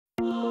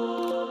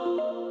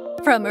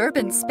From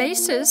urban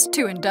spaces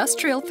to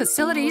industrial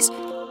facilities,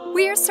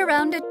 we are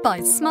surrounded by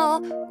small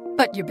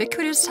but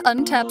ubiquitous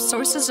untapped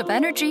sources of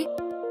energy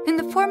in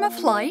the form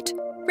of light,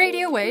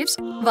 radio waves,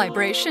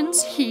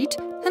 vibrations, heat,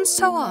 and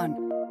so on.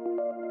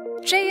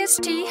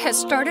 JST has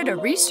started a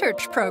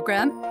research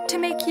program to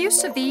make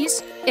use of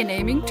these in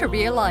aiming to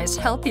realize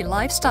healthy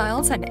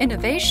lifestyles and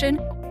innovation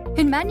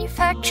in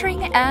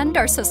manufacturing and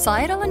our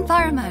societal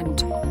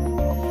environment.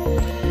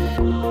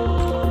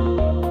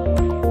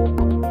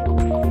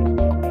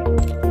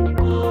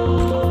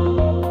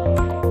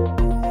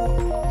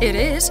 It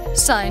is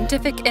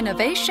scientific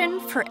innovation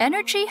for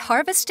energy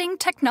harvesting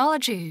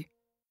technology.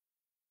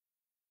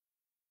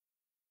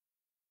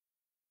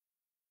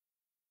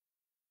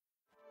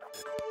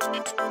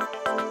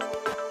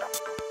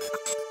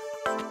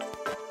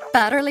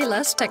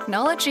 Batteryless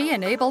technology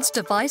enables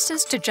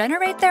devices to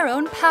generate their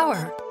own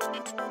power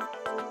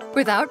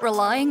without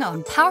relying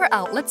on power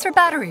outlets or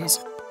batteries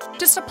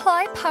to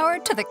supply power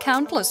to the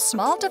countless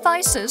small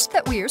devices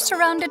that we are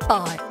surrounded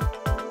by.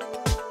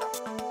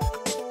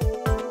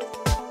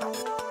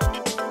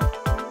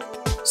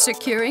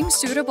 Securing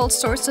suitable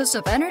sources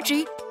of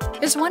energy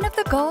is one of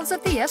the goals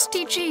of the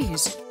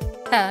SDGs,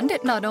 and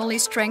it not only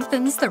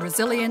strengthens the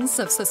resilience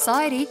of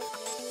society,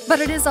 but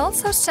it is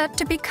also set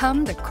to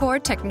become the core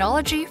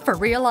technology for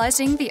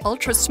realizing the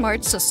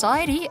ultra-smart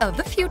society of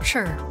the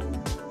future.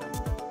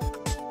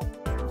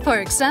 For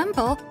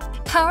example,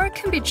 power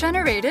can be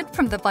generated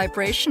from the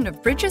vibration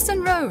of bridges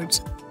and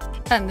roads,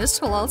 and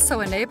this will also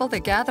enable the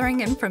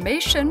gathering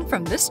information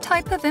from this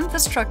type of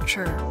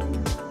infrastructure.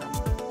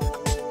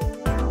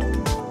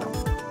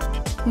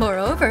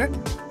 Moreover,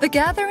 the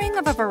gathering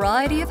of a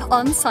variety of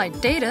on-site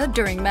data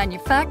during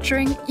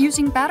manufacturing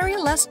using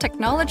battery-less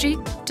technology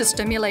to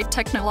stimulate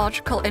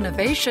technological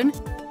innovation,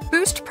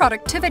 boost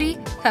productivity,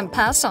 and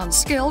pass on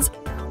skills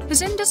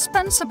is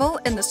indispensable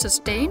in the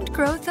sustained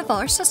growth of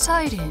our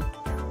society.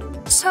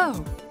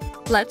 So,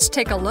 let's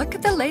take a look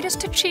at the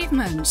latest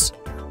achievements.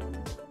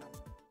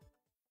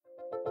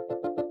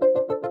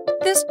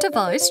 This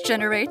device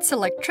generates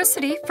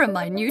electricity from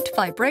minute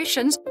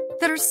vibrations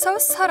that are so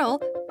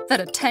subtle that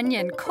a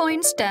 10-yen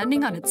coin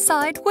standing on its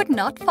side would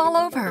not fall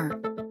over.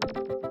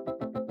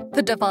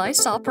 The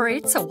device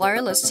operates a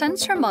wireless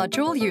sensor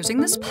module using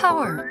this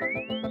power.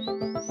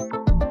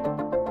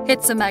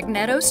 It's a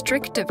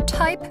magnetostrictive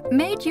type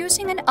made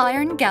using an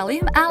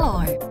iron-gallium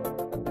alloy.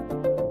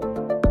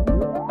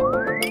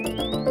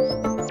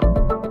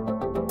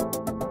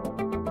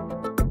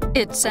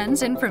 It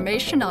sends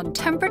information on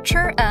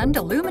temperature and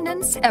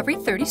illuminance every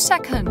 30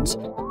 seconds.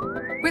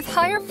 With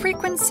higher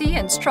frequency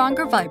and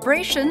stronger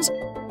vibrations,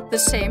 the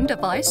same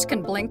device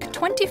can blink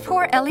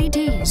 24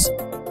 LEDs.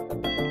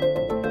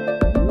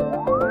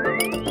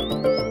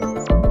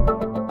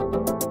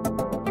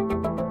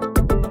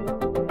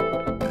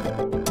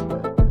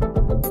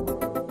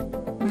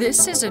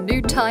 This is a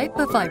new type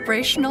of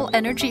vibrational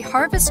energy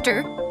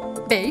harvester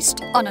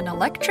based on an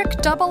electric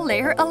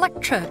double-layer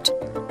electret.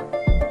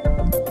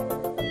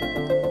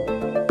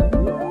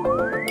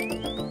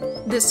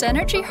 This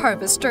energy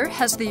harvester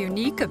has the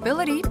unique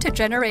ability to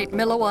generate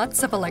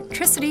milliwatts of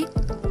electricity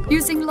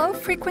using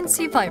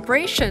low-frequency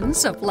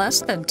vibrations of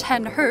less than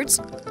 10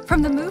 Hz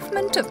from the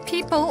movement of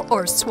people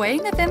or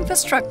swaying of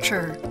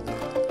infrastructure.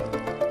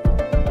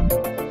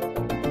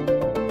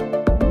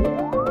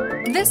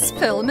 This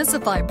film is a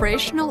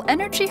vibrational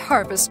energy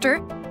harvester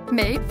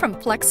made from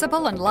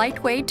flexible and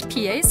lightweight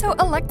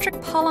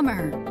piezoelectric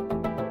polymer.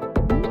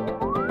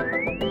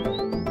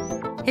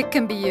 It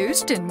can be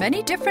used in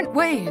many different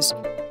ways,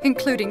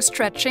 including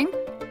stretching,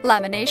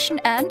 lamination,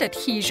 and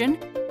adhesion,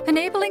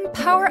 enabling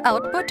power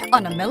output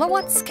on a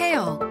milliwatt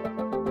scale.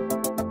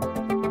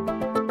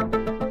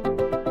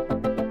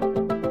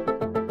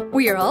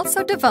 We are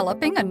also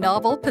developing a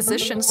novel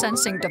position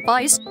sensing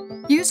device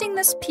using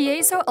this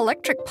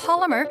piezoelectric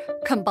polymer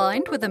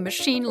combined with a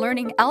machine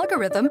learning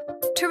algorithm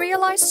to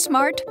realize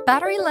smart,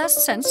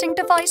 battery-less sensing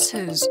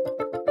devices.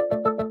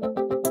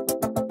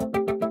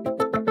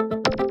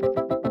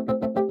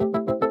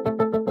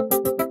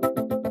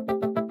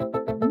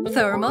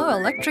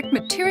 Thermoelectric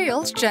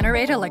materials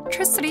generate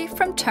electricity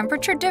from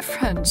temperature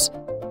difference.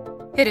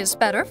 It is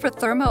better for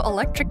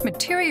thermoelectric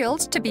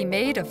materials to be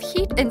made of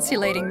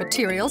heat-insulating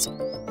materials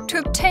to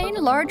obtain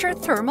larger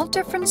thermal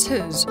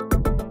differences.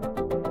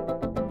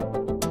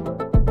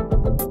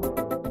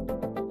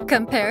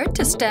 Compared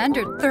to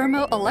standard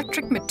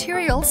thermoelectric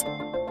materials,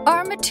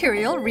 our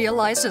material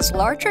realizes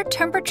larger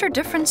temperature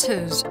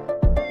differences.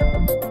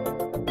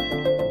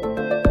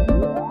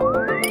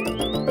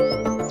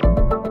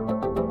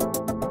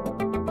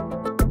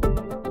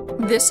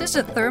 This is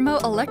a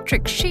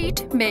thermoelectric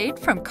sheet made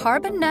from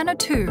carbon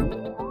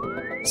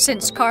nanotube.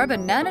 Since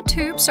carbon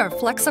nanotubes are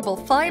flexible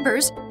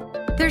fibers,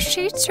 their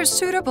sheets are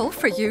suitable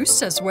for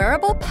use as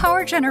wearable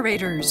power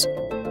generators.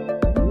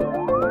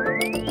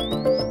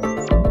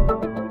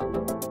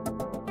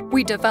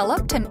 We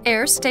developed an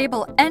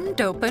air-stable end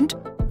dopant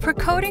for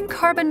coating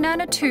carbon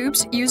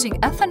nanotubes using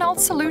ethanol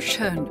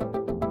solution.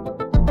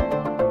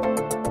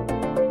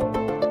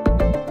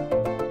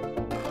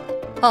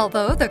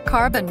 Although the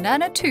carbon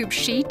nanotube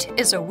sheet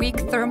is a weak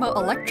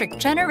thermoelectric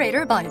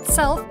generator by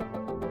itself,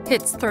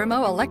 its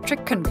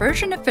thermoelectric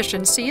conversion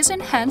efficiency is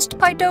enhanced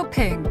by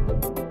doping.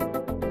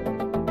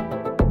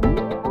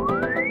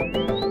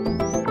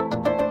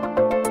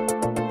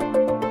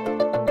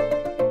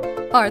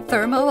 Our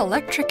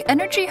thermoelectric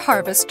energy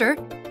harvester,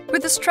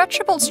 with a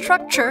stretchable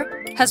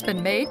structure, has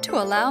been made to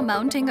allow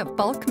mounting of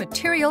bulk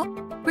material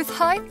with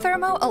high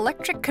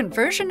thermoelectric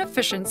conversion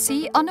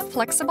efficiency on a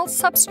flexible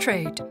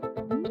substrate.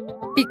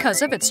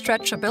 Because of its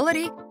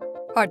stretchability,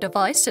 our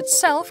device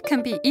itself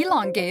can be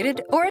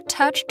elongated or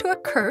attached to a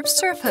curved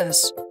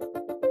surface.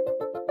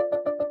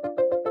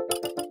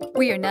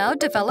 We are now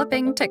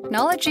developing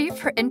technology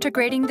for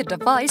integrating the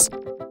device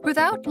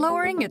without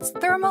lowering its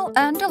thermal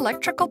and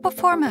electrical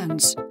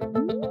performance.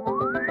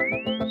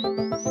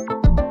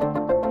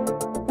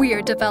 We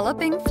are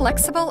developing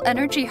flexible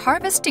energy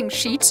harvesting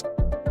sheets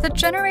that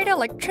generate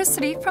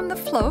electricity from the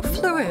flow of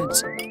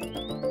fluids.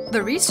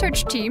 The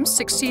research team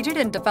succeeded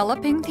in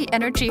developing the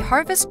energy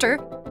harvester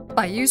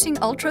by using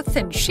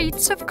ultra-thin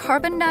sheets of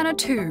carbon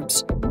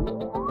nanotubes.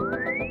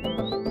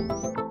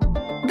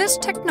 This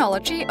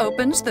technology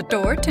opens the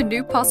door to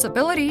new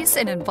possibilities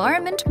in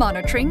environment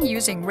monitoring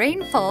using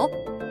rainfall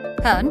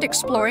and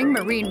exploring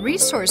marine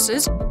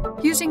resources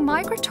using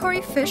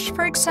migratory fish,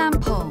 for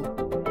example.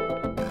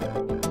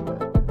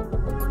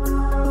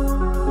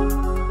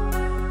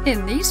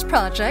 In these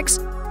projects,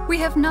 we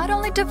have not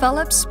only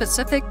developed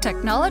specific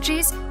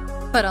technologies,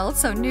 but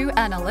also new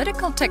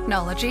analytical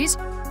technologies,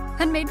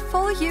 and made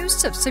full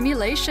use of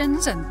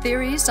simulations and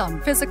theories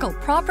on physical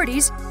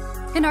properties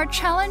in our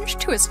challenge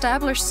to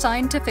establish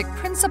scientific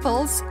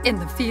principles in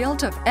the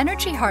field of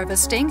energy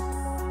harvesting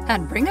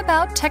and bring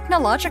about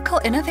technological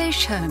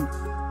innovation.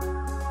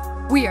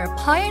 We are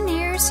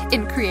pioneers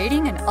in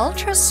creating an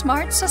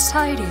ultra-smart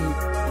society.